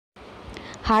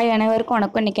Hi அனைவருக்கும்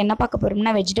வணக்கம். இன்றைக்கி என்ன பார்க்க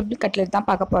போகிறோம்னா வெஜிடபிள் கட்லெட் தான்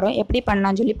பார்க்க போகிறோம். எப்படி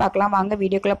பண்ணலாம்னு சொல்லி பார்க்கலாம். வாங்க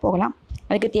வீடியோக்குள்ளே போகலாம்.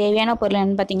 அதுக்கு தேவையான பொருள்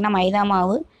என்னென்னு பார்த்தீங்கன்னா மைதா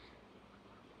மாவு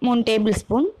 3 டேபிள்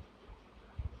ஸ்பூன்,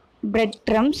 பிரெட்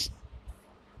க்ரம்ஸ்,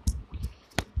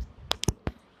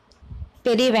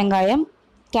 பெரிய வெங்காயம்,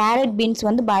 கேரட் பீன்ஸ்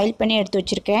வந்து பாயில் பண்ணி எடுத்து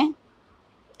வச்சுருக்கேன்,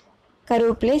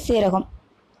 கருவேப்பிலை, சீரகம்,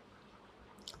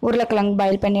 உருளைக்கிழங்கு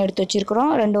பாயில் பண்ணி எடுத்து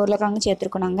வச்சுருக்குறோம், 2 உருளைக்கிழங்கு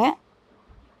சேர்த்துருக்கோம். நாங்கள்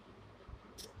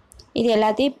இது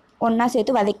எல்லாத்தையும் ஒன்றா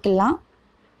சேர்த்து வதக்கிடலாம்.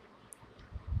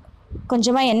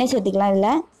 கொஞ்சமாக எண்ணெய் சேர்த்துக்கலாம்.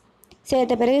 இதில்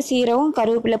சேர்த்த பிறகு சீரகம்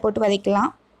கருவேப்பிலை போட்டு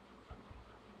வதக்கலாம்.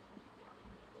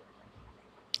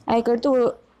 அதுக்கடுத்து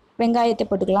வெங்காயத்தை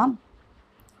போட்டுக்கலாம்.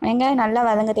 வெங்காயம் நல்லா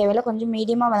வதங்க தேவையில்லை, கொஞ்சம்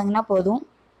மீடியமாக வதங்கினா போதும்.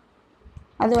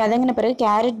 அது வதங்கின பிறகு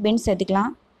கேரட் பீன்ஸ்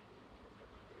சேர்த்துக்கலாம்.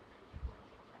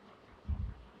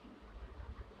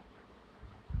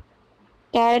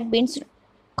 கேரட் பீன்ஸ்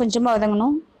கொஞ்சமாக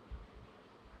வதங்கணும்.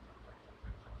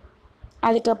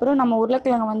 அதுக்கப்புறம் நம்ம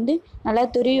உருளைக்கிழங்கு வந்து நல்லா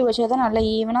துருவி வச்சா தான் நல்லா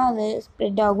ஈவனாக அது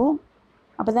ஸ்ப்ரெட் ஆகும்.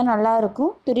 அப்போ தான்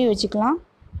நல்லாயிருக்கும். துருவி வச்சுக்கலாம்.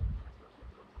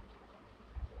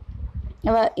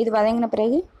 இது வதங்கின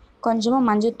பிறகு கொஞ்சமாக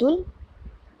மஞ்சள்தூள்,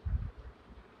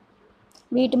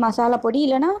 வீட்டு மசாலா பொடி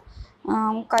இல்லைன்னா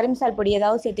கறி மசாலா பொடி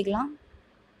ஏதாவது சேர்த்துக்கலாம்.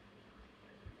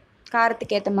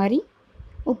 காரத்துக்கு ஏற்ற மாதிரி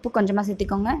உப்பு கொஞ்சமாக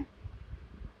சேர்த்துக்கோங்க.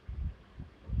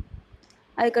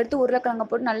 அதுக்கடுத்து உருளைக்கிழங்கை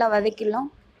போட்டு நல்லா வதக்கிடலாம்.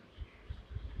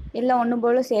 எல்லாம் ஒன்று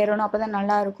போல் சேரணும். அப்போ தான்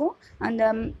நல்லாயிருக்கும். அந்த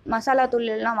மசாலா தூள்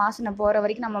எல்லாம் வாசனை போகிற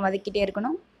வரைக்கும் நம்ம வதக்கிட்டே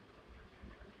இருக்கணும்.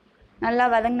 நல்லா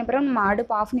வதங்கின பிறகு நம்ம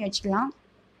அடுப்பு ஆஃப் பண்ணி வச்சுக்கலாம்.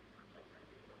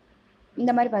 இந்த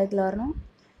மாதிரி பதத்தில் வரணும்.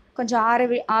 கொஞ்சம்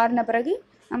ஆறின பிறகு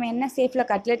நம்ம என்ன ஷேப்பில்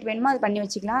கட்லெட் வேணுமோ அது பண்ணி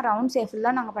வச்சுக்கலாம். ரவுண்ட் ஷேப்பில்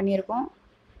தான் நாங்கள் பண்ணியிருக்கோம்.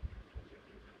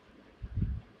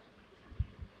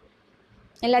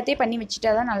 எல்லாத்தையும் பண்ணி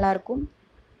வச்சுட்டா தான் நல்லாயிருக்கும்.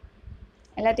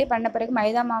 எல்லாத்தையும் பண்ண பிறகு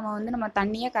மைதா மாவை வந்து நம்ம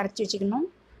தண்ணியாக கரைச்சி வச்சுக்கணும்.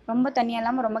 ரொம்ப தண்ணியாக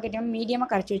இல்லாமல் ரொம்ப கெட்டியாக மீடியமாக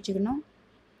கரைச்சி வச்சுக்கணும்.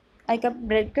 அதுக்கப்புறம்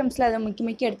பிரெட் க்ரம்ஸில் அதை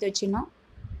முக்கி எடுத்து வச்சுக்கணும்.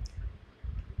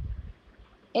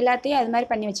 எல்லாத்தையும் அது மாதிரி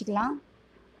பண்ணி வச்சுக்கலாம்.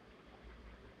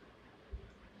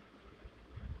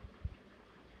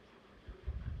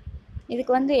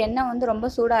 இதுக்கு வந்து எண்ணெய் வந்து ரொம்ப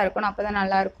சூடாக இருக்கணும். அப்போ தான்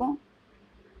நல்லாயிருக்கும்.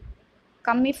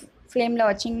 கம்மி ஃப்ளேமில்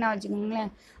வச்சிங்கன்னா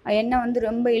வச்சுக்கோங்களேன், எண்ணெய் வந்து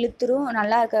ரொம்ப இழுத்துரும்.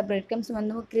 நல்லா இருக்க பிரெட் க்ரம்ஸ்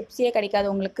வந்து கிரிப்ஸியே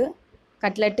கிடைக்காது உங்களுக்கு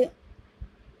கட்லெட்டு.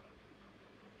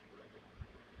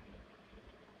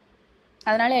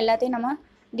 அதனால் எல்லாத்தையும் நம்ம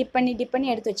டிப் பண்ணி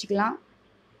எடுத்து வச்சுக்கலாம்.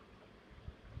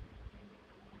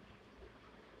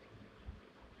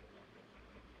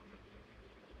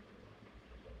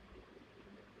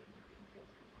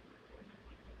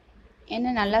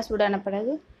 எண்ணெய் நல்லா சூடான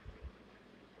பிறகு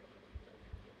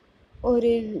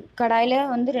ஒரு கடாயில்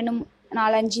வந்து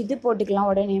 4-5 இது போட்டுக்கலாம்.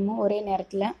 ஒரே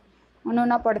நேரத்தில் ஒன்று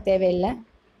ஒன்றா போட தேவையில்லை.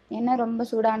 எண்ணெய் ரொம்ப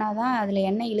சூடானால் தான் அதில்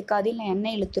எண்ணெய் இழுக்காது, இல்லை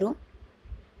எண்ணெய் இழுத்துரும்.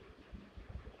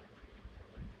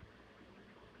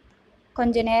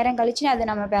 கொஞ்சம் நேரம் கழித்து அதை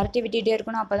நம்ம பரட்டி விட்டுகிட்டே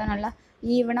இருக்கணும். அப்போ தான் நல்லா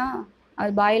ஈவனாக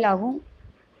அது பாயில் ஆகும்.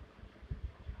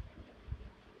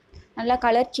 நல்லா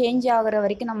கலர் சேஞ்ச் ஆகிற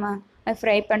வரைக்கும் நம்ம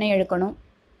ஃப்ரை பண்ணி எடுக்கணும்.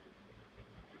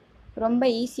 ரொம்ப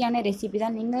ஈஸியான ரெசிபி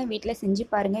தான். நீங்களும் வீட்டில் செஞ்சு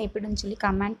பாருங்கள். எப்படின்னு சொல்லி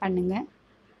கமெண்ட் பண்ணுங்கள்.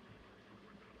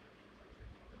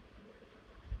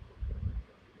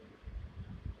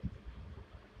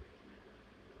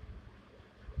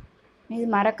 இது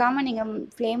மறக்காமல் நீங்கள்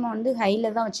ஃப்ளேமை வந்து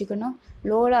ஹையில் தான் வச்சுக்கணும்.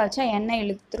 லோவில் வச்சா எண்ணெய்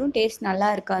இழுத்துரும், டேஸ்ட் நல்லா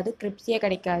இருக்காது, கிரிப்ஸியே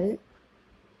கிடைக்காது.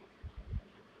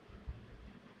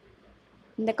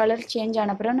 இந்த கலர் சேஞ்ச்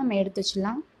ஆன பிறகு நம்ம எடுத்து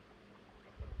வச்சிடலாம்.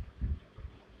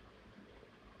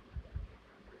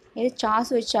 இது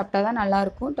சாஸ் வச்சு சாப்பிட்டா தான்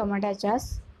நல்லாயிருக்கும், டொமேட்டோ சாஸ்.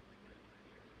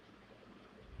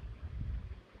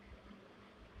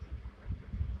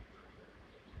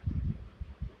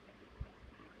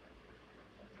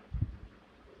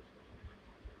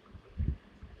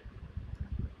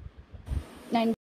 நன்றி.